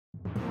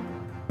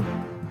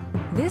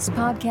This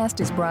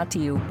podcast is brought to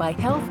you by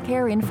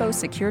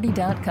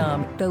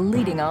HealthcareInfoSecurity.com, the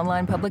leading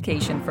online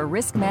publication for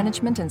risk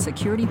management and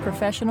security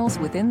professionals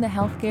within the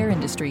healthcare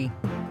industry.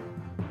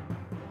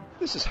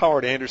 This is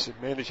Howard Anderson,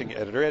 Managing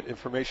Editor at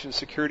Information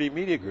Security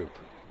Media Group.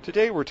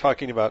 Today we're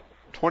talking about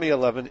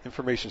 2011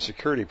 information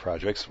security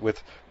projects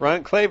with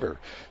Ron Klaver,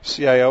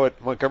 CIO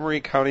at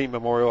Montgomery County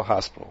Memorial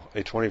Hospital,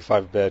 a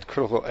 25-bed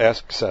critical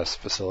access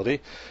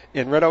facility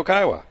in Red Oak,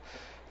 Iowa.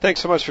 Thanks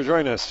so much for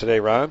joining us today,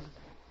 Ron.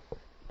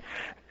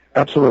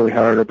 Absolutely,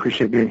 Howard. I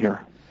appreciate being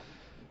here.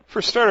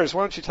 For starters,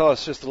 why don't you tell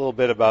us just a little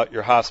bit about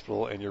your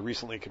hospital and your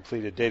recently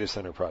completed data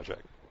center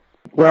project?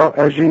 Well,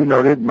 as you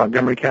noted,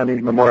 Montgomery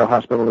County Memorial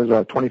Hospital is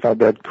a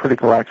 25-bed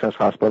critical access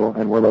hospital,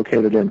 and we're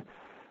located in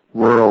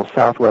rural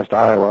southwest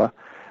Iowa,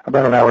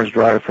 about an hour's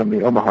drive from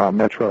the Omaha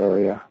metro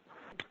area.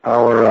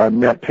 Our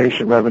net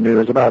patient revenue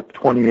is about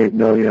 $28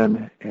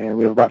 million, and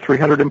we have about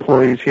 300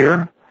 employees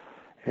here,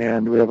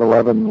 and we have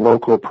 11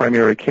 local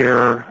primary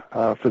care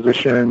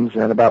physicians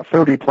and about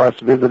 30-plus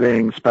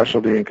visiting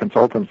specialty and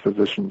consultant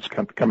physicians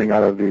coming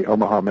out of the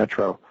Omaha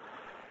metro.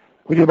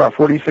 We do about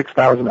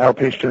 46,000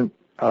 outpatient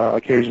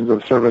occasions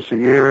of service a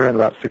year and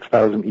about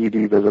 6,000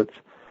 ED visits.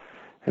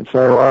 And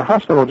so our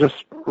hospital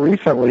just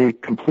recently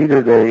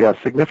completed a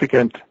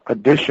significant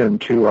addition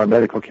to our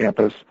medical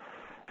campus.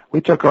 We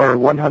took our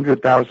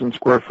 100,000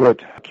 square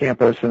foot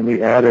campus and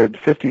we added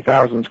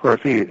 50,000 square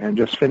feet and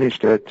just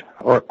finished it,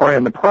 or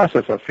in the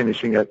process of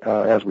finishing it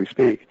as we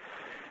speak.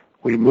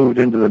 We moved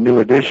into the new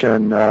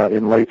addition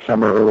in late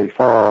summer, early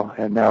fall,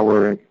 and now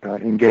we're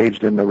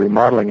engaged in the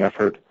remodeling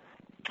effort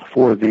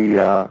for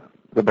the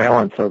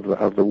balance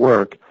of the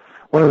work.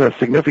 One of the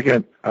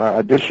significant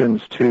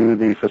additions to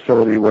the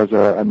facility was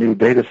a new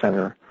data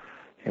center,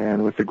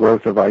 and with the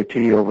growth of IT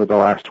over the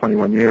last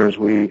 21 years,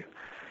 we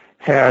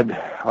had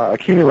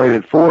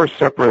accumulated 4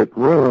 separate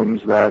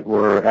rooms that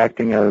were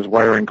acting as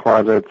wiring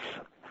closets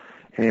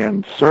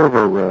and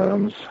server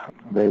rooms.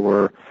 They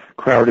were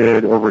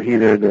crowded,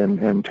 overheated,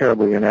 and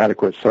terribly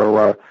inadequate.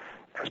 So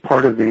as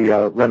part of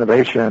the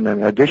renovation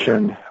and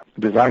addition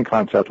design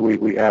concept,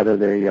 we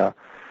added a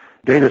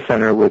data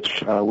center,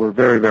 which we're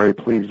very, very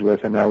pleased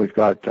with, and now we've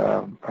got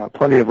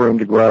plenty of room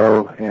to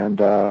grow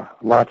and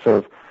lots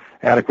of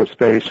adequate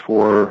space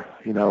for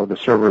the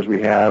servers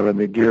we have and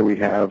the gear we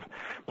have.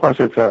 Plus,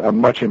 it's a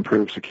much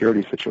improved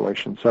security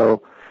situation.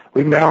 So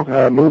we've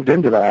now moved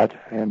into that,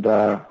 and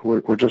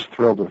we're just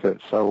thrilled with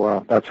it.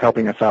 So that's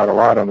helping us out a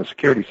lot on the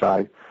security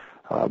side,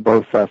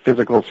 both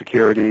physical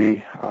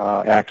security,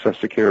 access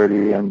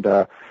security, and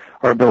our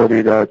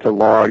ability to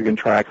log and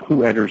track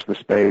who enters the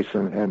space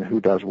and who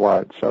does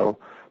what. So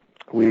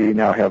we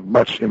now have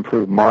much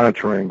improved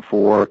monitoring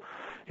for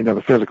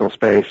the physical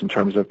space in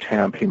terms of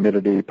temp,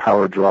 humidity,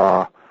 power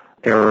draw,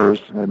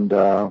 errors, and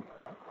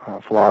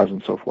flaws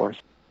and so forth.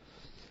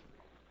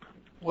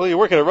 Well, you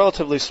work at a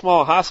relatively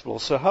small hospital,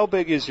 so how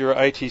big is your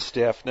IT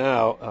staff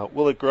now?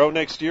 Will it grow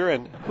next year,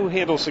 and who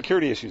handles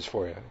security issues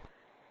for you?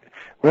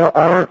 Well,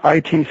 our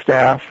IT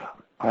staff,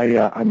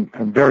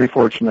 I'm very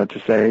fortunate to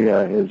say,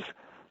 is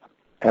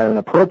at an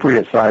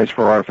appropriate size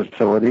for our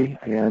facility,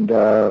 and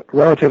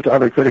relative to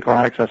other critical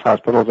access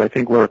hospitals, I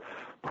think we're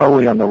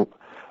probably on the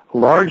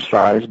large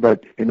size,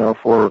 but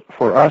for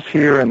us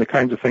here and the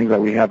kinds of things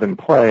that we have in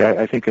play,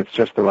 I think it's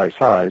just the right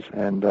size.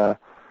 And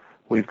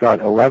we've got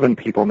 11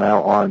 people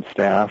now on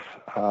staff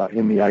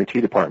in the IT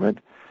department,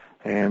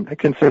 and it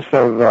consists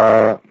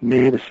of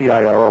me, the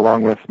CIO,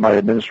 along with my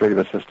administrative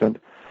assistant.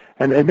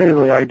 And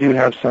admittedly, I do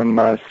have some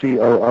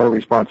COO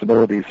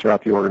responsibilities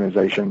throughout the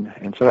organization,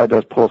 and so that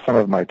does pull some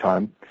of my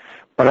time.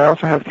 But I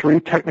also have 3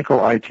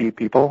 technical IT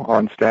people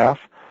on staff,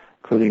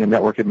 including a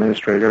network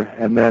administrator,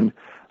 and then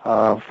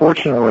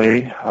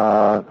fortunately,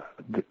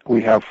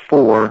 we have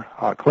 4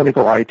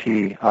 clinical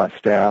IT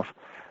staff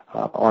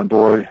on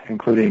board,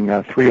 including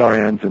 3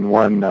 RNs and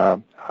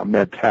 1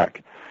 med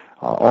tech.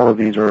 All of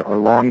these are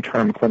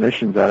long-term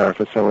clinicians at our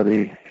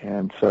facility,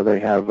 and so they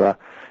have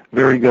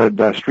very good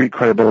street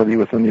credibility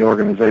within the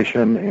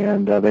organization,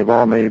 and they've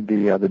all made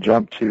the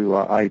jump to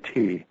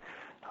IT,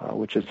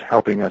 which is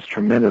helping us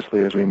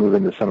tremendously as we move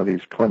into some of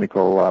these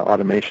clinical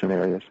automation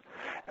areas.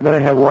 And then I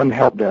have 1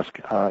 help desk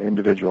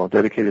individual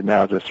dedicated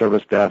now to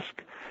service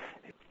desk.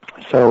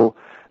 So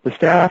the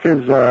staff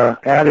is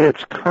at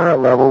its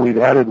current level. We've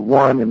added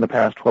 1 in the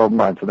past 12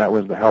 months, and that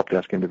was the help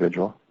desk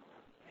individual.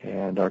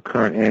 And our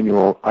current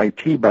annual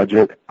IT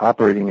budget,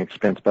 operating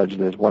expense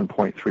budget, is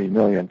 $1.3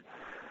 million.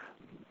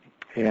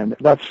 And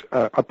that's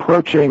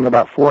approaching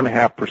about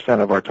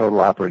 4.5% of our total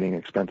operating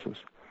expenses.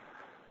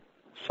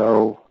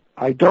 So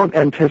I don't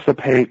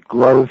anticipate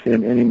growth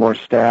in any more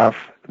staff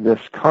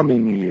this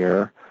coming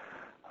year.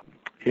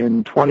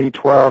 In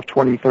 2012,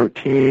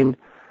 2013,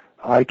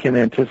 I can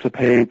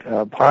anticipate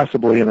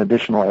possibly an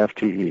additional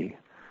FTE.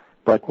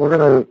 But we're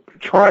going to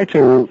try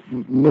to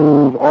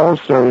move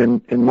also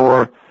in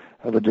more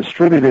of a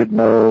distributed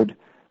mode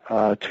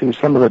to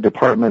some of the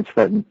departments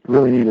that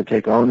really need to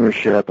take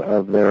ownership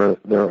of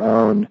their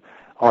own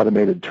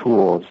automated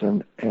tools.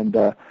 And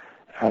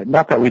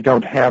not that we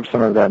don't have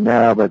some of that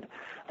now, but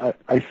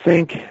I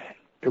think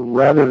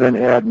rather than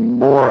add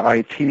more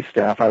IT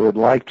staff, I would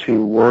like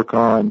to work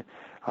on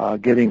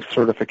getting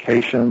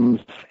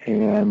certifications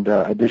and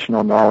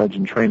additional knowledge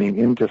and training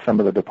into some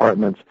of the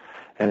departments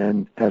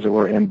and, as it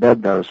were,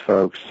 embed those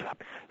folks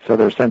so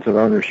their sense of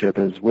ownership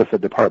is with the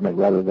department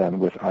rather than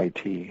with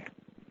IT.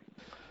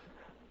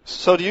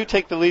 So do you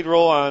take the lead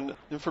role on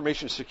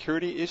information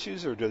security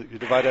issues, or do you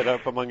divide it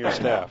up among your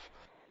staff?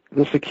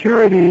 The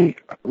security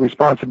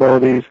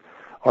responsibilities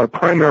are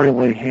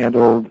primarily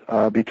handled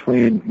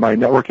between my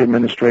network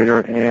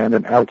administrator and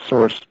an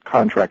outsourced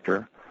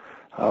contractor.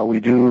 We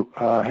do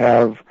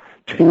have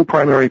two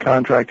primary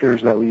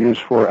contractors that we use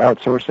for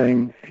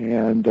outsourcing,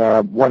 and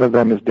one of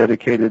them is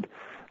dedicated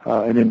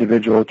an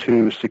individual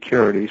to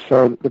security.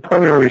 So the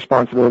primary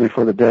responsibility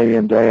for the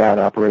day-in, day-out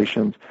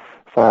operations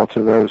fall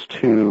to those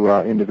two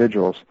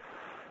individuals.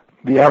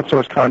 The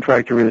outsourced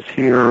contractor is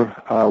here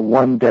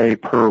 1 day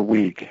per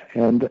week,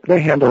 and they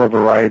handle a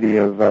variety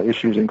of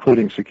issues,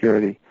 including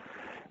security.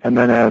 And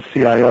then as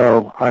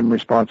CIO, I'm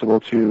responsible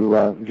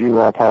to view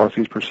all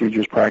policies,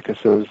 procedures,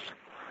 practices,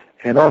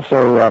 and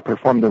also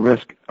perform the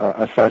risk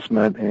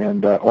assessment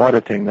and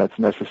auditing that's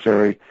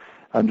necessary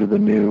under the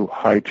new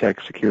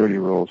high-tech security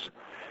rules.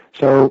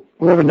 So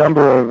we have a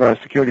number of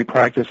security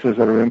practices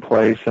that are in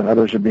place, and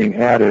others are being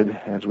added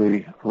as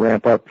we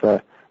ramp up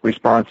the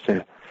response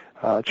to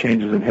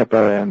changes in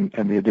HIPAA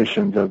and the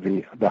additions of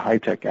the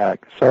High-Tech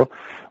Act. So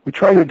we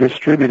try to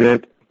distribute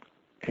it,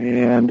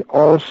 and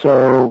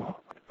also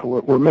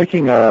we're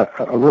making a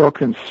real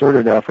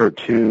concerted effort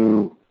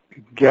to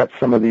get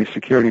some of these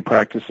security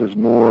practices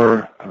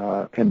more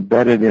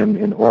embedded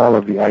in all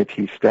of the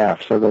IT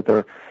staff so that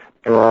they're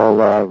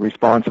all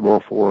responsible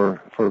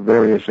for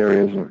various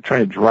areas, and we're trying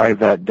to drive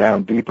that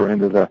down deeper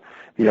into the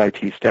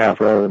IT staff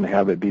rather than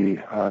have it be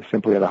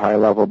simply at a high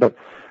level. But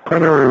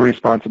primary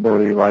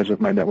responsibility lies with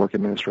my network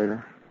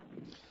administrator.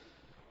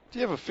 Do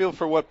you have a feel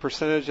for what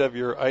percentage of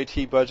your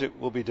IT budget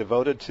will be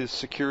devoted to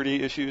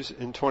security issues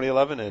in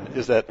 2011, and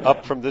is that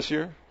up from this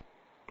year?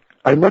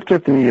 I looked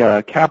at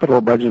the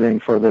capital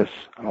budgeting for this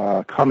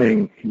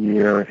coming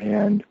year,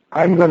 and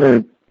I'm going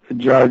to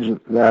judge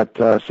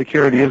that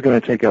security is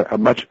going to take a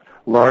much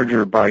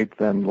larger bite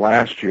than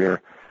last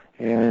year.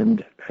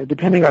 And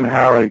depending on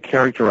how I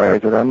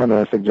characterize it, I'm going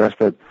to suggest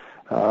that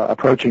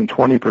approaching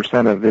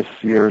 20% of this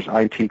year's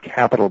IT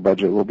capital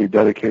budget will be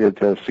dedicated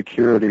to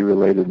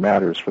security-related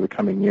matters for the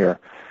coming year.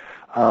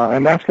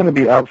 And that's going to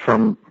be up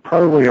from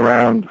probably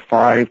around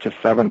 5 to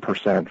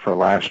 7% for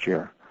last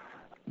year.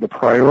 The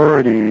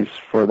priorities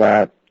for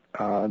that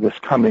this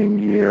coming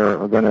year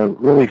are going to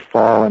really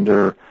fall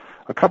under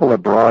a couple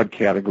of broad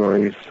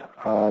categories.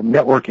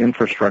 Network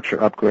infrastructure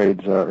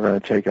upgrades are going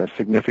to take a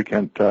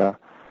significant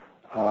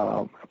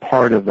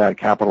part of that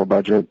capital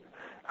budget.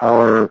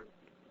 Our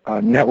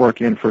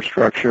network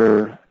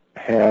infrastructure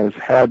has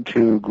had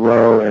to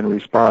grow and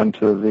respond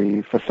to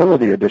the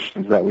facility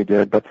additions that we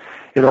did, but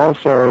it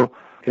also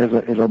is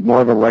a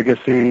more of a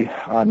legacy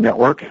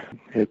network.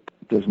 It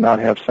does not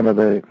have some of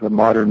the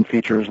modern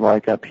features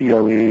like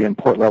PoE and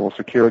port-level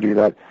security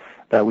that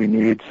we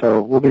need.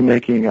 So we'll be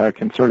making a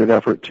concerted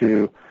effort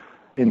to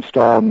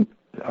install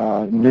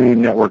new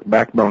network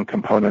backbone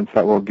components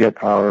that will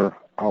get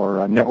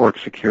our network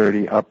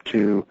security up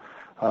to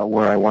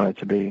where I want it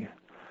to be.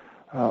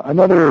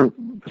 Another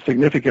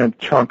significant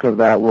chunk of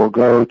that will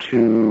go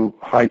to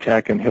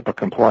high-tech and HIPAA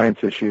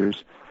compliance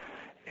issues.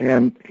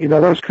 And,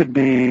 those could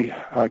be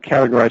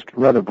categorized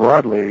rather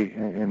broadly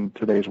in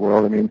today's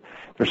world. I mean,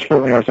 there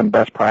certainly are some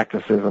best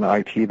practices in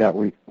IT that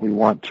we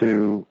want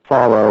to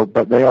follow,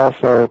 but they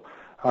also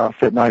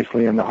fit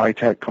nicely in the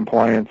high-tech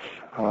compliance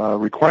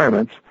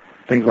requirements,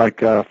 things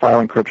like file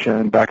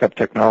encryption, backup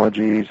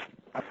technologies,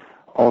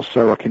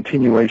 also a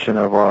continuation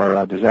of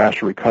our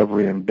disaster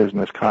recovery and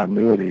business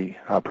continuity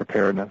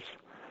preparedness.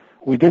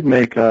 We did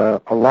make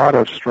a lot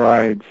of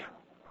strides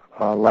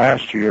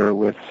last year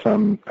with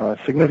some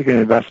significant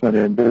investment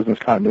in business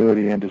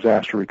continuity and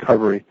disaster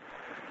recovery.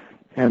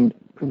 And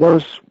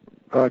those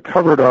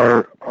covered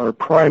our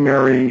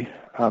primary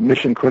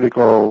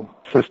mission-critical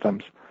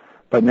systems.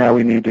 But now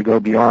we need to go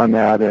beyond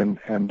that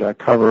and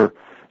cover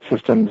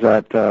systems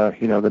at,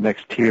 the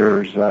next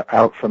tiers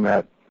out from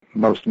that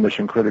most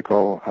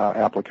mission-critical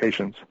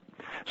applications.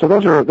 So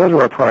those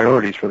are our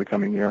priorities for the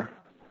coming year.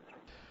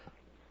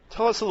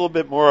 Tell us a little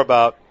bit more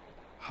about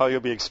how you'll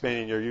be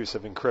expanding your use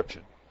of encryption.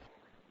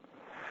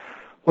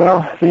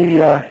 Well,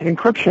 the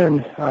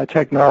encryption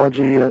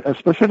technology,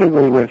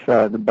 specifically with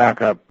the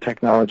backup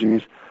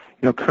technologies,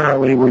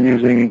 currently we're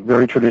using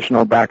very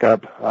traditional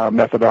backup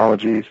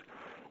methodologies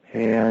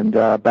and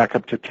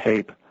backup to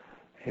tape.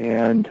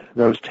 And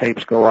those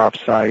tapes go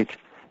off-site,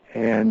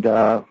 and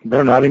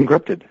they're not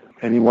encrypted.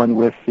 Anyone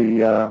with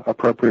the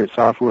appropriate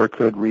software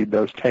could read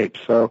those tapes.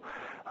 So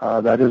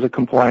that is a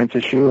compliance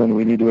issue, and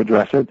we need to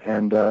address it.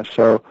 And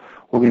so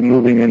we'll be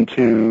moving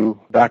into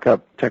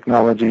backup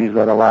technologies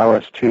that allow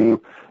us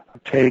to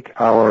take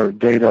our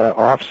data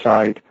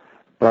off-site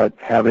but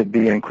have it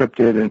be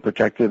encrypted and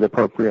protected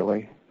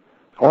appropriately.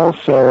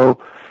 Also,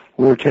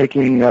 we're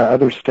taking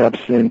other steps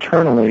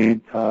internally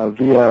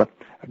via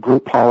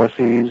group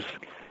policies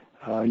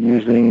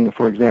using,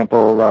 for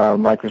example,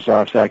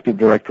 Microsoft's Active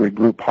Directory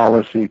group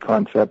policy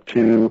concept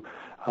to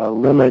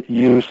limit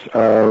use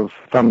of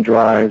thumb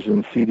drives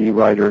and CD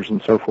writers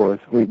and so forth.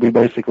 We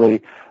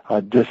basically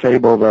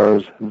disable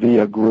those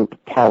via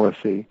group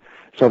policy.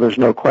 So there's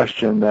no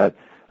question that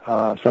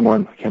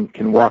someone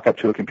can walk up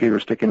to a computer,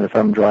 stick in a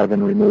thumb drive,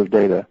 and remove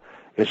data.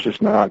 It's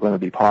just not going to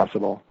be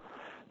possible.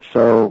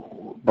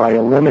 So by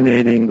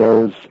eliminating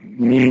those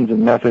means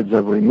and methods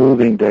of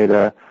removing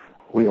data,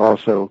 we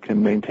also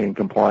can maintain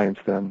compliance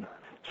then.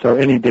 So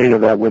any data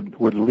that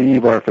would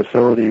leave our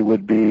facility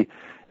would be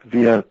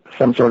via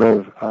some sort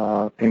of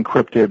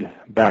encrypted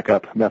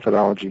backup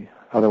methodology.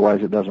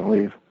 Otherwise, it doesn't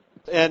leave.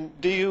 And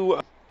do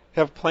you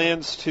have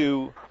plans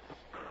to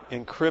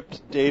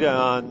encrypt data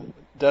on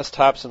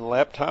desktops and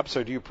laptops,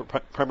 or do you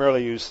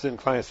primarily use thin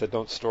clients that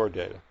don't store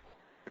data?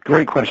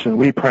 Great question.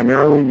 We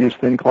primarily use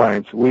thin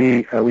clients.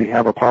 We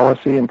have a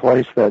policy in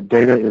place that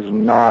data is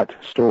not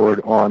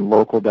stored on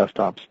local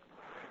desktops.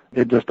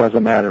 It just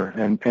doesn't matter.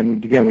 And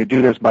again, we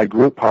do this by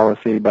group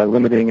policy, by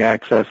limiting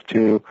access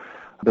to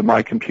the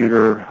My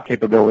Computer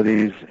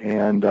capabilities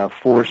and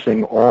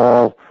forcing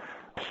all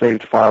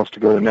saved files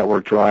to go to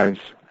network drives.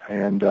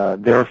 And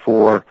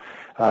therefore,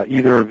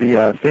 either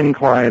via thin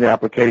client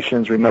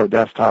applications, remote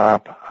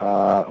desktop,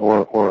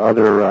 or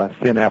other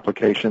thin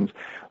applications,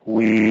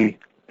 we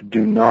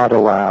do not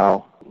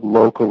allow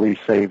locally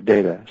saved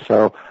data.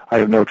 So I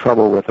have no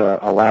trouble with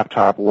a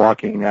laptop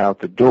walking out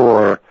the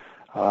door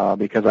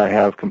because I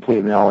have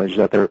complete knowledge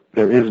that there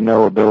is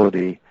no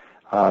ability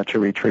to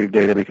retrieve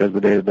data because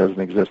the data doesn't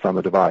exist on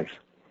the device.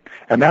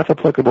 And that's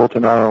applicable to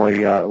not only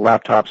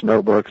laptops,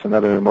 notebooks, and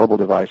other mobile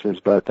devices,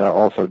 but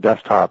also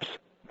desktops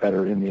that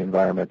are in the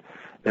environment.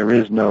 There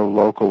is no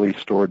locally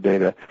stored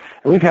data.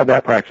 And we've had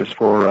that practice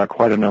for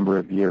quite a number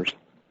of years.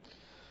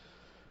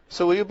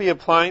 So will you be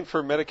applying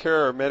for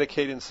Medicare or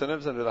Medicaid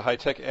incentives under the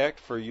HITECH Act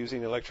for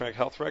using electronic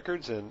health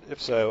records? And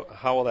if so,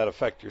 how will that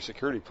affect your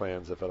security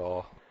plans, if at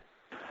all?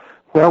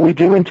 Well, we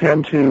do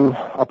intend to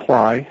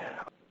apply.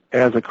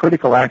 As a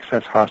critical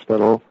access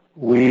hospital,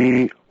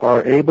 we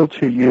are able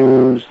to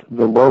use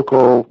the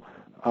local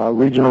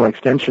Regional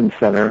Extension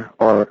Center,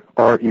 or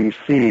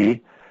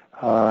REC,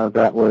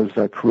 that was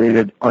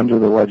created under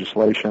the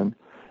legislation.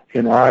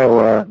 In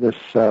Iowa,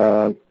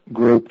 this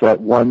group that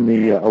won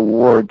the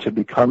award to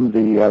become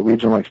the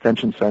Regional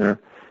Extension Center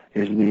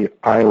is the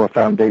Iowa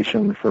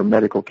Foundation for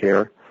Medical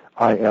Care,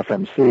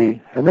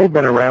 IFMC, and they've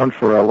been around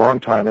for a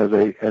long time as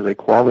a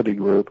quality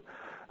group,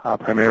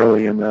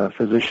 primarily in the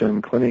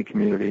physician clinic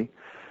community.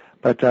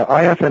 But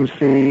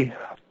IFMC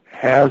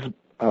has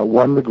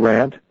won the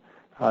grant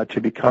to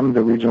become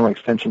the Regional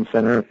Extension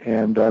Center,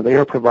 and they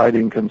are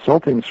providing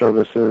consulting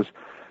services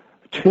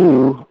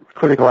to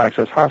critical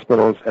access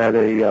hospitals at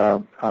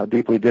a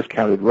deeply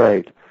discounted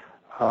rate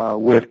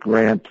with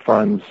grant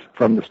funds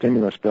from the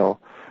stimulus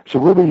bill. So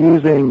we'll be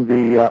using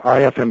the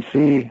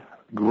IFMC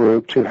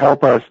group to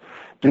help us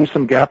do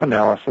some gap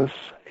analysis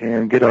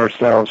and get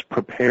ourselves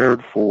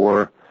prepared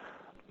for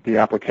the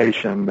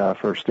application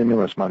for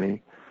stimulus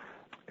money.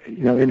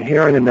 You know,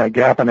 inherent in that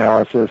gap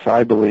analysis,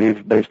 I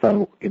believe, based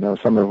on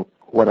some of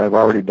what I've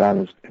already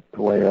done as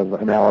the way of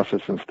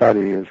analysis and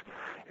study,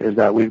 is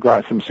that we've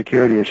got some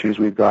security issues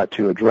we've got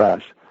to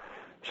address.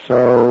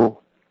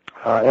 So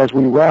as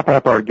we wrap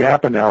up our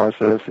gap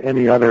analysis,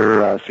 any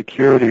other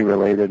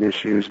security-related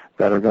issues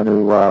that are going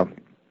to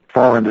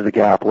fall into the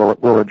gap,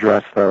 we'll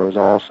address those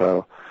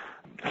also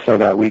so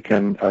that we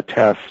can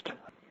attest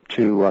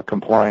to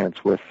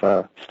compliance with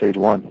Stage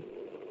 1.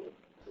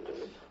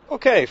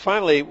 Okay,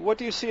 finally, what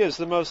do you see as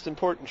the most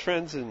important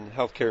trends in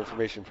healthcare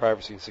information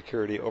privacy and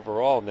security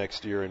overall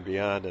next year and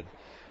beyond, and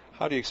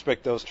how do you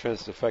expect those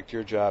trends to affect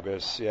your job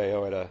as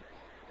CIO at a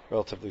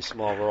relatively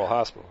small rural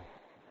hospital?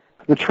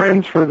 The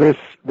trends for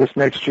this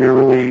next year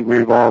really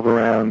revolve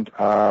around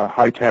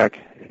HITECH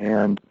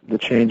and the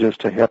changes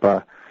to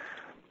HIPAA.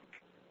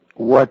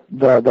 What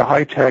the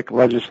HITECH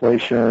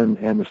legislation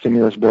and the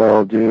stimulus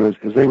bill do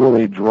is they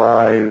really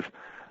drive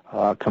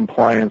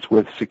compliance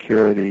with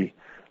security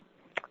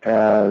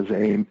as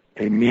a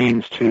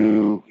means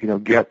to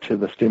get to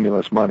the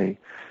stimulus money.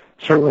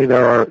 Certainly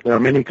there are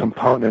many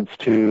components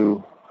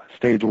to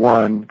Stage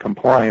 1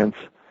 compliance,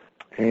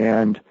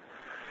 and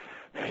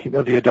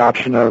the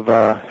adoption of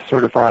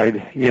certified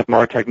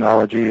EMR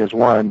technology is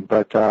one,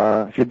 but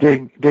if you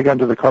dig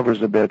under the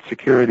covers a bit,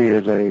 security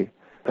is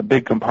a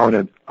big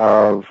component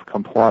of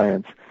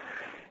compliance.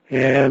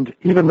 And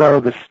even though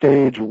the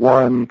Stage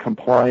 1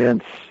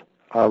 compliance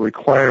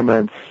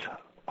requirements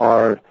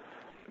are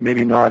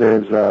maybe not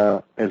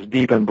as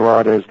deep and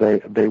broad as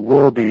they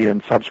will be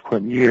in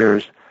subsequent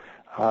years,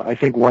 I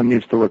think one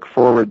needs to look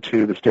forward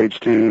to the Stage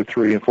 2,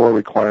 3, and 4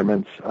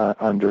 requirements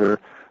under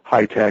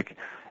HITECH.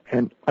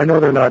 And I know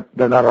they're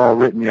not all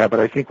written yet, but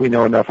I think we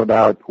know enough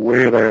about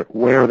where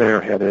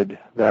they're headed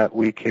that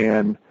we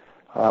can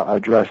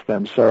address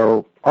them.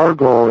 So our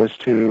goal is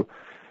to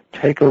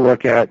take a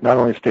look at not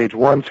only Stage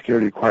 1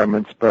 security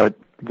requirements, but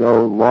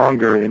go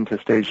longer into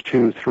Stage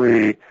 2,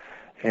 3,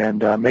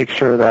 and make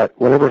sure that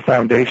whatever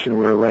foundation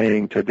we're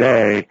laying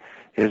today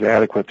is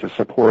adequate to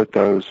support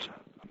those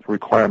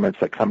requirements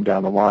that come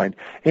down the line.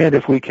 And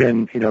if we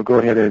can, go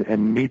ahead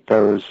and meet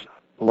those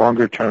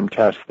longer-term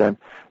tests, then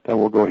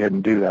we'll go ahead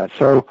and do that.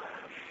 So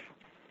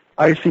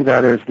I see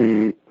that as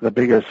the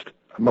biggest,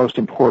 most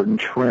important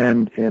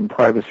trend in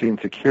privacy and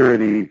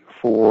security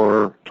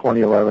for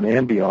 2011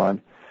 and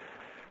beyond.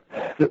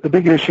 The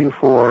big issue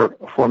for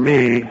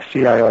me,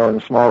 CIO in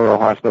a small rural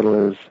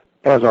hospital, is,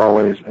 as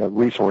always,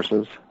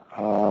 resources,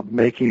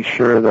 making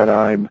sure that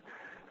I'm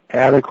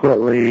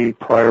adequately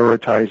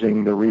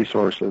prioritizing the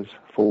resources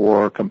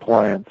for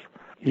compliance.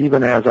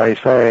 Even as I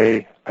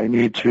say, I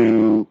need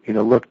to,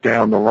 look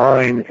down the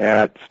line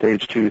at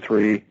stage 2,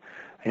 3,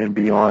 and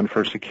beyond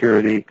for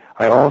security.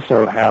 I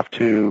also have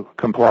to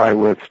comply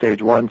with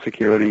stage 1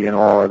 security in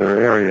all other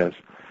areas.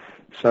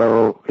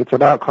 So it's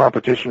about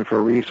competition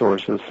for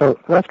resources. So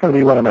that's going to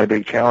be one of my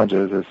big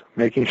challenges, is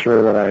making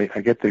sure that I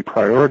get the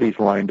priorities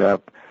lined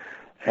up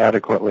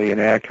adequately and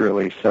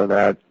accurately so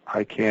that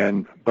I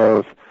can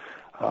both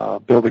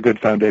build a good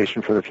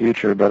foundation for the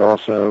future, but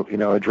also,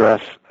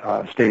 address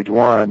stage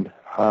 1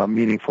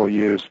 meaningful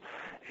use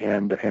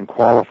and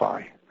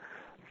qualify.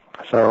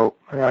 So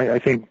I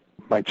think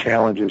my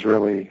challenge is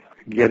really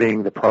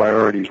getting the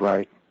priorities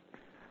right.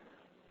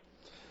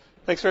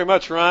 Thanks very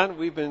much, Ron.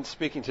 We've been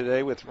speaking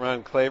today with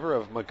Ron Klaver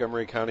of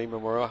Montgomery County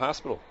Memorial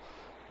Hospital.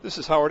 This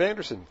is Howard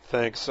Anderson.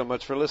 Thanks so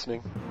much for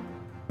listening.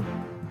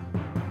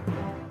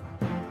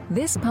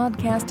 This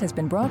podcast has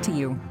been brought to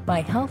you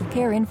by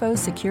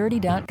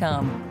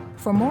healthcareinfosecurity.com.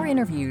 For more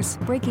interviews,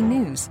 breaking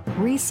news,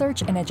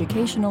 research, and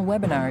educational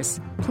webinars,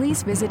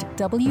 please visit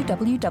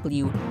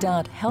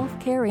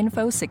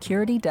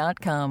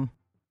www.healthcareinfosecurity.com.